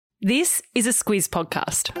This is a Squiz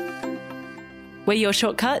podcast. We're your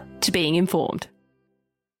shortcut to being informed.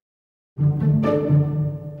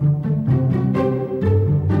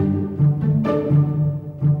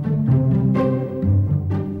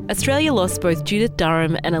 Australia lost both Judith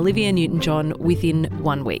Durham and Olivia Newton-John within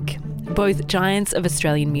 1 week. Both giants of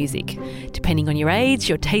Australian music. Depending on your age,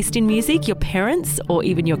 your taste in music, your parents' or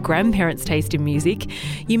even your grandparents' taste in music,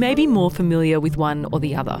 you may be more familiar with one or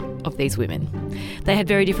the other of these women. They had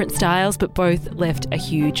very different styles, but both left a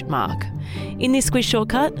huge mark. In this Squiz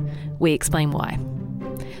Shortcut, we explain why.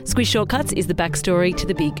 Squiz Shortcuts is the backstory to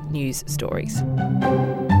the big news stories.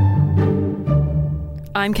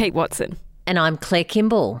 I'm Kate Watson. And I'm Claire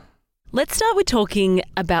Kimball. Let's start with talking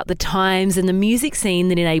about the times and the music scene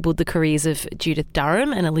that enabled the careers of Judith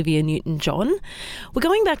Durham and Olivia Newton-John. We're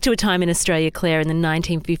going back to a time in Australia, Claire, in the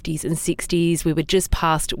 1950s and 60s. We were just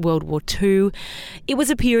past World War II. It was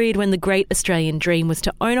a period when the great Australian dream was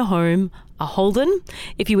to own a home, a Holden,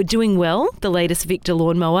 if you were doing well, the latest Victor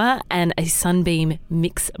lawnmower and a Sunbeam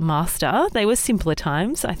Mix Master. They were simpler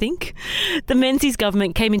times, I think. The Menzies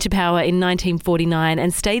government came into power in 1949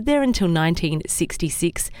 and stayed there until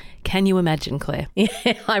 1966. Can you imagine, Claire?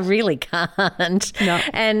 Yeah, I really can't. No.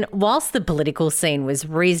 And whilst the political scene was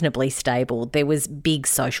reasonably stable, there was big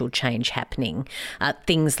social change happening.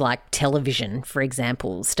 Things like television, for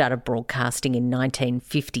example, started broadcasting in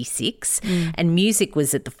 1956 and music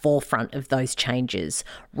was at the forefront of those changes.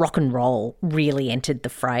 Rock and roll really entered the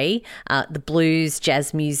fray. The blues,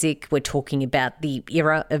 jazz music, we're talking about the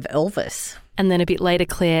era of Elvis. And then a bit later,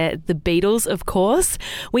 Claire, the Beatles, of course.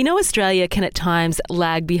 We know Australia can at times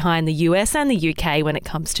lag behind the US and the UK when it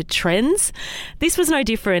comes to trends. This was no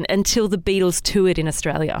different until the Beatles toured in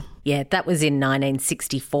Australia. Yeah, that was in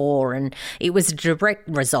 1964 and it was a direct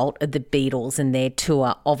result of the Beatles and their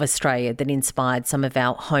tour of Australia that inspired some of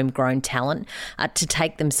our homegrown talent to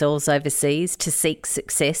take themselves overseas to seek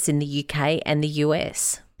success in the UK and the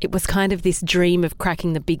US. It was kind of this dream of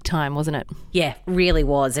cracking the big time, wasn't it? Yeah, really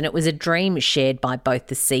was. And it was a dream shared by both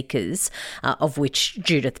the Seekers, of which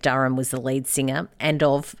Judith Durham was the lead singer, and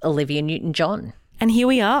of Olivia Newton-John. And here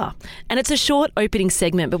we are. And it's a short opening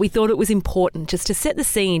segment, but we thought it was important just to set the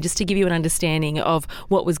scene, just to give you an understanding of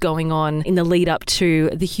what was going on in the lead up to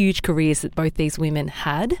the huge careers that both these women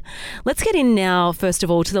had. Let's get in now, first of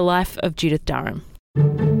all, to the life of Judith Durham.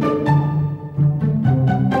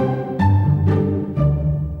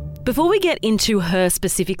 Before we get into her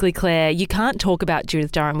specifically, Claire, you can't talk about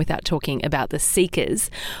Judith Durham without talking about the Seekers.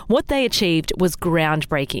 What they achieved was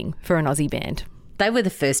groundbreaking for an Aussie band. They were the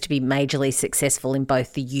first to be majorly successful in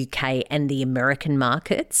both the UK and the American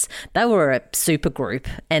markets. They were a supergroup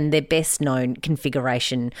and their best known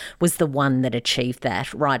configuration was the one that achieved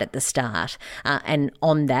that right at the start. And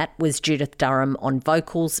on that was Judith Durham on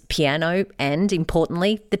vocals, piano and,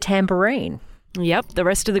 importantly, the tambourine. Yep, the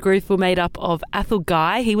rest of the group were made up of Athol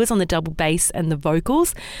Guy. He was on the double bass and the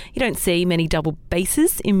vocals. You don't see many double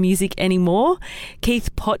basses in music anymore.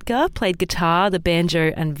 Keith Potger played guitar, the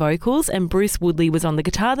banjo and vocals, and Bruce Woodley was on the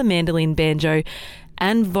guitar, the mandolin, banjo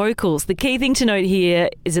and vocals. The key thing to note here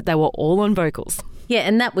is that they were all on vocals. Yeah,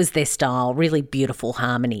 and that was their style, really beautiful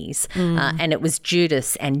harmonies. And it was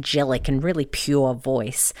Judith's angelic and really pure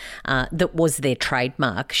voice that was their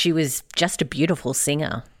trademark. She was just a beautiful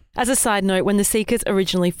singer. As a side note, when the Seekers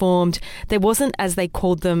originally formed, there wasn't, as they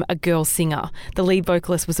called them, a girl singer. The lead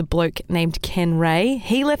vocalist was a bloke named Ken Ray.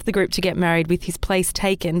 He left the group to get married with his place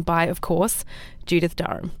taken by, of course, Judith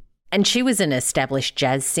Durham. And she was an established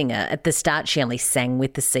jazz singer. At the start, she only sang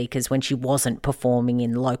with the Seekers when she wasn't performing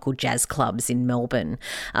in local jazz clubs in Melbourne.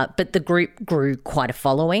 But the group grew quite a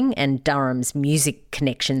following and Durham's music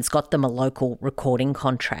connections got them a local recording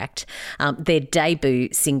contract. Their debut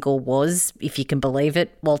single was, if you can believe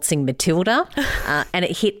it, Waltzing Matilda, and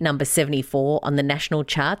it hit number 74 on the national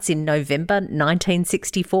charts in November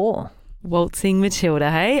 1964. Waltzing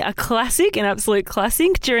Matilda, hey? A classic, an absolute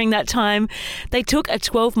classic. During that time, they took a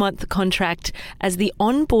 12-month contract as the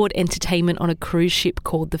onboard entertainment on a cruise ship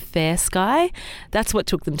called the Fair Sky. That's what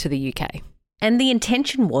took them to the UK. And the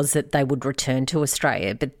intention was that they would return to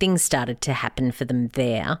Australia, but things started to happen for them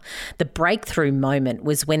there. The breakthrough moment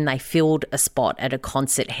was when they filled a spot at a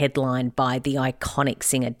concert headlined by the iconic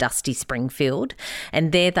singer Dusty Springfield,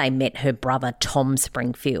 and there they met her brother Tom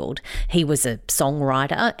Springfield. He was a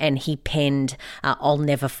songwriter and he penned I'll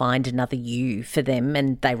Never Find Another You for them,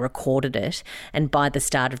 and they recorded it. And by the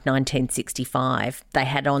start of 1965, they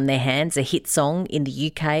had on their hands a hit song in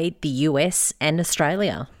the UK, the US and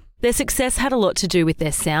Australia. Their success had a lot to do with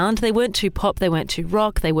their sound. They weren't too pop, they weren't too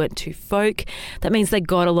rock, they weren't too folk. That means they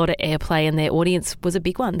got a lot of airplay and their audience was a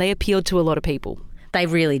big one. They appealed to a lot of people. They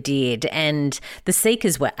really did, and the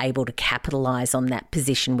Seekers were able to capitalise on that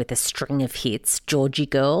position with a string of hits: Georgie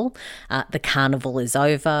Girl, The Carnival Is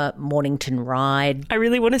Over, Mornington Ride. I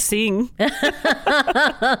really want to sing.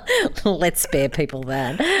 Let's spare people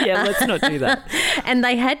that. Yeah, let's not do that. And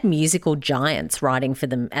they had musical giants writing for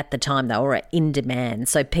them at the time. They were in demand,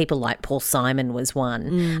 so people like Paul Simon was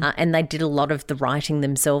one, and they did a lot of the writing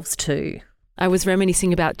themselves too. I was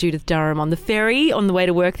reminiscing about Judith Durham on the ferry on the way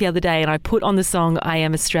to work the other day, and I put on the song I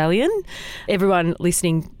Am Australian. Everyone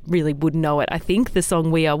listening really would know it, I think, the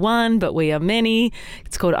song We Are One, but We Are Many.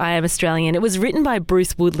 It's called I Am Australian. It was written by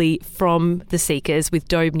Bruce Woodley from The Seekers with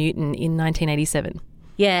Dobe Newton in 1987.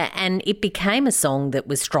 Yeah, and it became a song that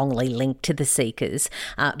was strongly linked to the Seekers.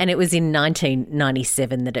 And it was in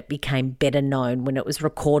 1997 that it became better known when it was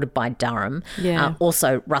recorded by Durham. Yeah.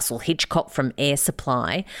 Also Russell Hitchcock from Air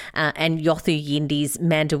Supply and Yothu Yindi's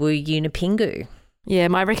Mandawoo Unipingu. Yeah,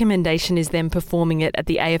 my recommendation is them performing it at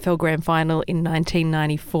the AFL Grand Final in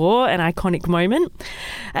 1994, an iconic moment.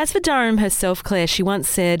 As for Durham herself, Claire, she once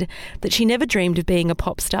said that she never dreamed of being a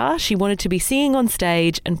pop star. She wanted to be singing on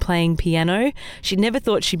stage and playing piano. She never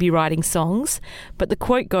thought she'd be writing songs. But the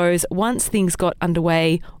quote goes, once things got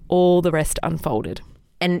underway, all the rest unfolded.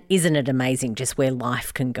 And isn't it amazing just where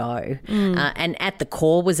life can go? And at the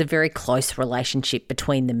core was a very close relationship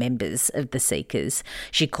between the members of the Seekers.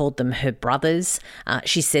 She called them her brothers.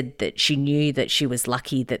 She said that she knew that she was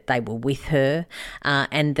lucky that they were with her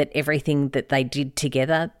and that everything that they did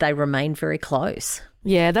together, they remained very close.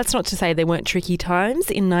 Yeah, that's not to say there weren't tricky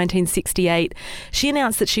times. In 1968, she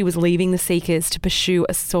announced that she was leaving the Seekers to pursue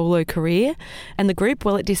a solo career, and the group,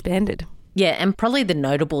 well, it disbanded. Yeah, and probably the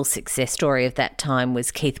notable success story of that time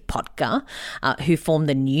was Keith Potker, who formed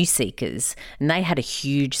the New Seekers, and they had a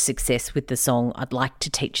huge success with the song I'd Like to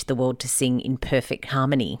Teach the World to Sing in Perfect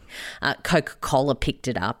Harmony. Coca-Cola picked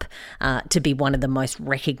it up to be one of the most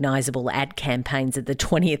recognisable ad campaigns of the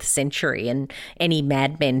 20th century, and any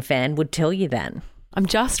Mad Men fan would tell you that. I'm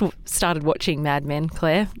just started watching Mad Men,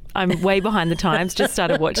 Claire. I'm way behind the times, just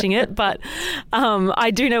started watching it. But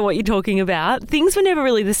I do know what you're talking about. Things were never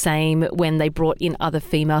really the same when they brought in other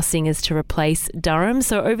female singers to replace Durham.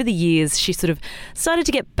 So over the years, she sort of started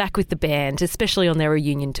to get back with the band, especially on their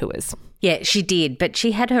reunion tours. Yeah, she did, but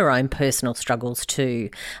she had her own personal struggles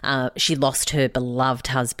too. She lost her beloved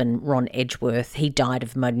husband, Ron Edgeworth. He died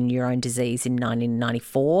of motor neurone disease in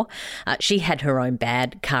 1994. She had her own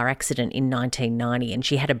bad car accident in 1990, and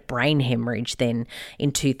she had a brain hemorrhage then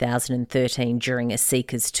in 2013 during a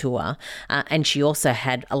Seekers tour. And she also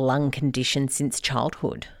had a lung condition since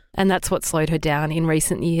childhood. And that's what slowed her down in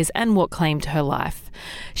recent years and what claimed her life.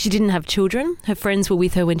 She didn't have children. Her friends were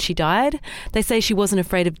with her when she died. They say she wasn't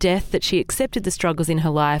afraid of death, that she accepted the struggles in her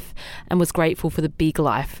life and was grateful for the big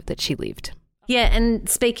life that she lived. Yeah, and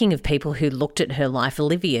speaking of people who looked at her life,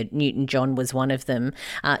 Olivia Newton-John was one of them.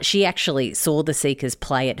 She actually saw the Seekers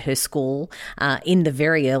play at her school in the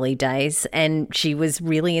very early days, and she was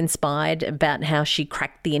really inspired about how she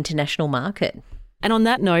cracked the international market. And on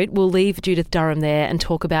that note, we'll leave Judith Durham there and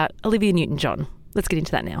talk about Olivia Newton-John. Let's get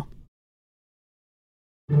into that now.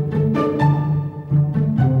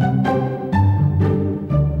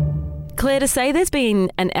 Claire, to say there's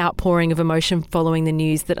been an outpouring of emotion following the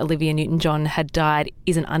news that Olivia Newton-John had died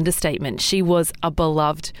is an understatement. She was a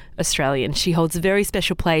beloved Australian. She holds a very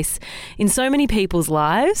special place in so many people's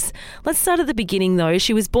lives. Let's start at the beginning, though.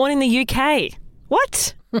 She was born in the UK.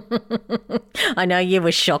 What? I know you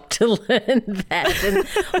were shocked to learn that.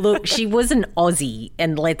 And look, she was an Aussie,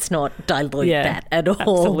 and let's not dilute that at all.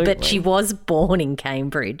 Absolutely. But she was born in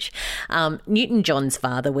Cambridge. Newton-John's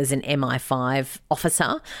father was an MI5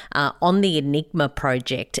 officer on the Enigma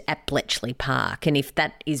project at Bletchley Park. And if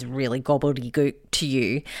that is really gobbledygook to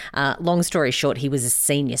you, long story short, he was a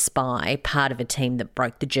senior spy, part of a team that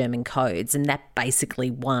broke the German codes, and that basically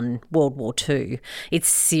won World War II. It's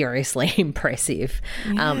seriously impressive.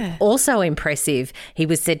 Also impressive, he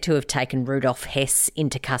was said to have taken Rudolf Hess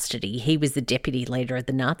into custody. He was the deputy leader of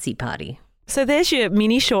the Nazi Party. So there's your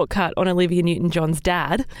mini shortcut on Olivia Newton-John's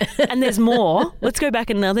dad. And there's more. Let's go back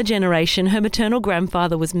another generation. Her maternal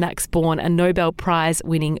grandfather was Max Born, a Nobel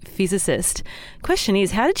Prize-winning physicist. Question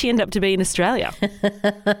is, how did she end up to be in Australia?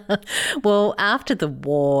 Well, after the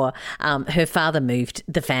war, her father moved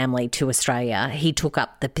the family to Australia. He took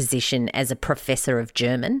up the position as a professor of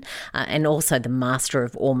German and also the Master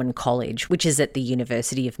of Ormond College, which is at the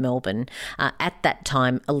University of Melbourne. At that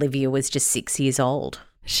time, Olivia was just 6 years old.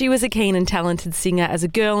 She was a keen and talented singer as a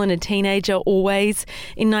girl and a teenager always.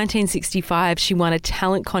 In 1965, she won a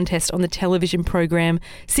talent contest on the television program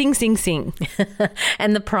Sing, Sing, Sing.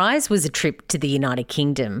 And the prize was a trip to the United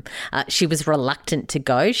Kingdom. She was reluctant to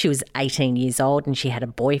go. She was 18 years old and she had a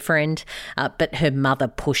boyfriend, but her mother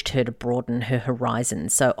pushed her to broaden her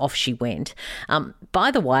horizons, so off she went.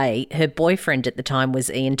 By the way, her boyfriend at the time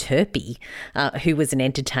was Ian Turpie, who was an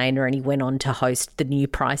entertainer, and he went on to host The New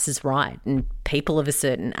Price is Right, and people of a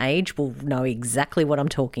certain age will know exactly what I'm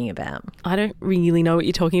talking about. I don't really know what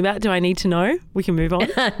you're talking about. Do I need to know? We can move on.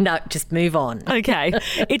 No, just move on. Okay.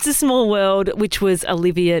 It's a Small World, which was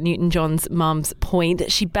Olivia Newton-John's mum's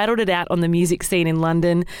point. She battled it out on the music scene in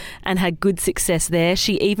London and had good success there.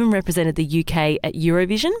 She even represented the UK at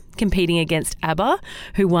Eurovision, competing against ABBA,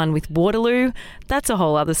 who won with Waterloo. That's a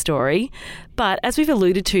whole other story. But as we've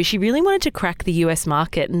alluded to, she really wanted to crack the US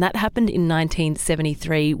market, and that happened in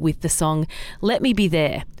 1973 with the song Let Me Be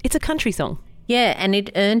There. It's a country song. Yeah, and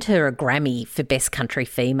it earned her a Grammy for Best Country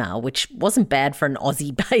Female, which wasn't bad for an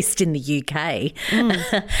Aussie based in the UK.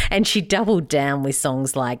 And she doubled down with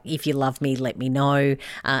songs like If You Love Me, Let Me Know,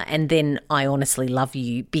 and then I Honestly Love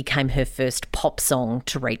You became her first pop song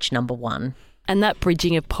to reach number one. And that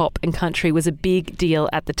bridging of pop and country was a big deal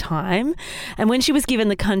at the time. And when she was given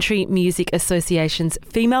the Country Music Association's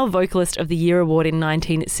Female Vocalist of the Year award in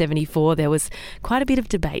 1974, there was quite a bit of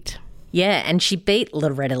debate. Yeah, and she beat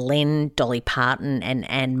Loretta Lynn, Dolly Parton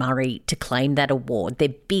and Anne Murray to claim that award. They're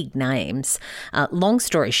big names. Long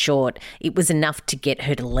story short, it was enough to get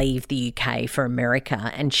her to leave the UK for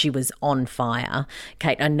America, and she was on fire.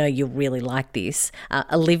 Kate, I know you'll really like this.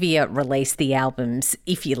 Olivia released the albums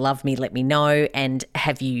If You Love Me, Let Me Know and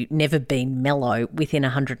Have You Never Been Mellow within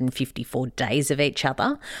 154 days of each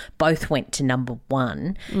other. Both went to number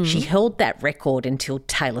one. She held that record until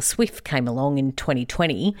Taylor Swift came along in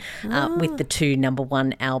 2020. With the two number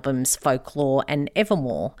one albums, Folklore and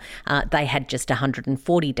Evermore. They had just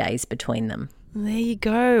 140 days between them. There you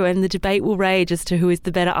go. And the debate will rage as to who is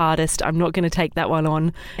the better artist. I'm not going to take that one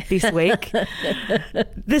on this week.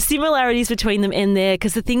 The similarities between them end there,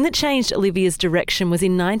 because the thing that changed Olivia's direction was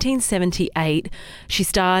in 1978, she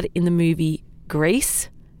starred in the movie Grease.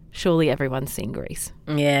 Surely everyone's seen Grease.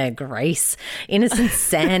 Yeah, Grease. Innocent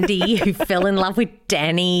Sandy who fell in love with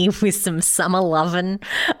Danny with some summer lovin'.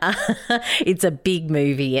 It's a big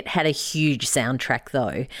movie. It had a huge soundtrack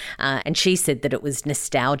though. And she said that it was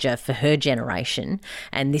nostalgia for her generation.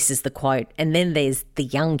 And this is the quote. And then there's the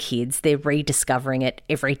young kids. They're rediscovering it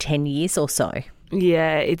every 10 years or so.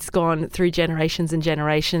 Yeah, it's gone through generations and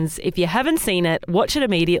generations. If you haven't seen it, watch it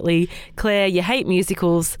immediately. Claire, you hate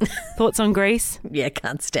musicals. Thoughts on Grease? Yeah,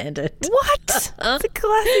 can't stand it. What? It's a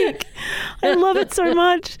classic. I love it so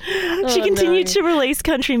much. She continued to release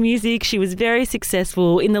country music. She was very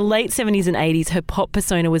successful. In the late 70s and 80s, her pop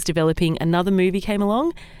persona was developing. Another movie came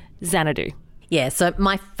along, Xanadu. Yeah, so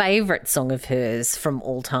my favourite song of hers from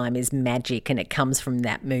all time is Magic, and it comes from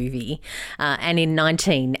that movie. And in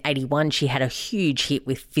 1981, she had a huge hit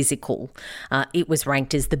with Physical. It was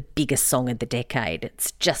ranked as the biggest song of the decade.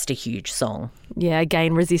 It's just a huge song. Yeah,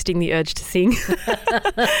 again, resisting the urge to sing.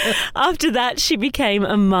 After that, she became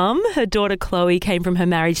a mum. Her daughter Chloe came from her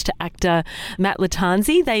marriage to actor Matt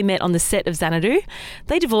Lattanzi. They met on the set of Xanadu.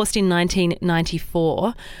 They divorced in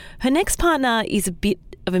 1994. Her next partner is a bit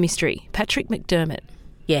of a mystery, Patrick McDermott.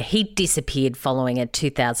 Yeah, he disappeared following a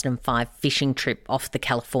 2005 fishing trip off the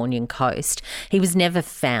Californian coast. He was never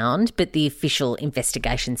found, but the official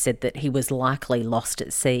investigation said that he was likely lost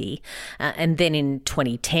at sea. And then in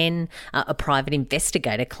 2010, a private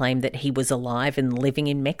investigator claimed that he was alive and living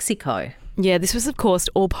in Mexico. Yeah, this was, of course,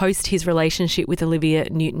 all post his relationship with Olivia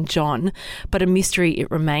Newton-John, but a mystery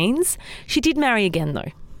it remains. She did marry again,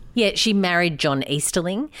 though. Yeah, she married John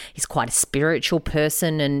Easterling. He's quite a spiritual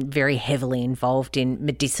person and very heavily involved in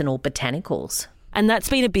medicinal botanicals. And that's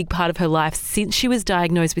been a big part of her life since she was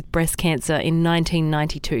diagnosed with breast cancer in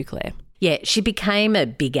 1992, Claire. Yeah, she became a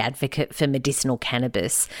big advocate for medicinal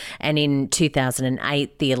cannabis, and in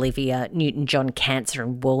 2008 the Olivia Newton-John Cancer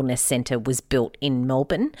and Wellness Centre was built in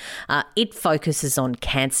Melbourne. It focuses on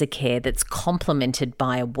cancer care that's complemented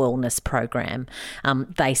by a wellness program.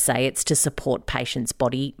 They say it's to support patients'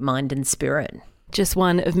 body, mind and spirit. Just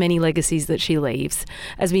one of many legacies that she leaves.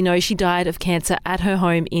 As we know, she died of cancer at her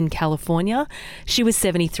home in California. She was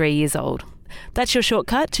 73 years old. That's your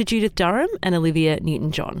shortcut to Judith Durham and Olivia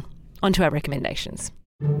Newton-John. On to our recommendations.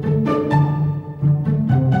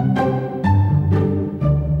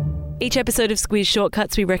 Each episode of Squiz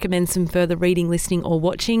Shortcuts, we recommend some further reading, listening or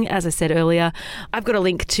watching. As I said earlier, I've got a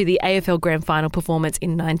link to the AFL Grand Final performance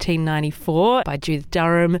in 1994 by Judith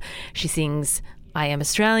Durham. She sings I Am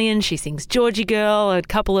Australian. She sings Georgie Girl, a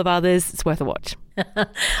couple of others. It's worth a watch.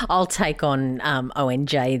 I'll take on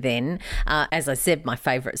ONJ then. As I said, my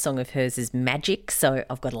favourite song of hers is Magic, so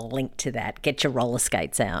I've got a link to that. Get your roller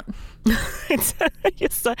skates out.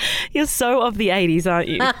 You're so of the 80s, aren't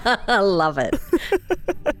you? I love it.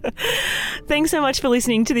 Thanks so much for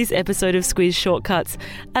listening to this episode of Squiz Shortcuts.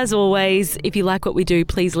 As always, if you like what we do,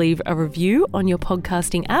 please leave a review on your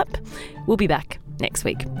podcasting app. We'll be back next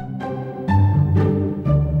week.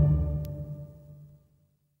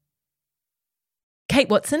 Kate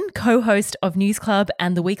Watson, co-host of News Club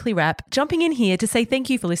and The Weekly Wrap, jumping in here to say thank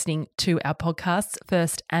you for listening to our podcasts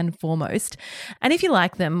first and foremost. And if you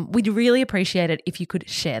like them, we'd really appreciate it if you could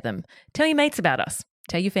share them. Tell your mates about us.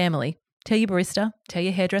 Tell your family. Tell your barista. Tell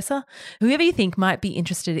your hairdresser. Whoever you think might be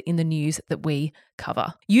interested in the news that we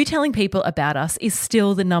cover. You telling people about us is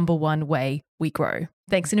still the number one way we grow.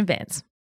 Thanks in advance.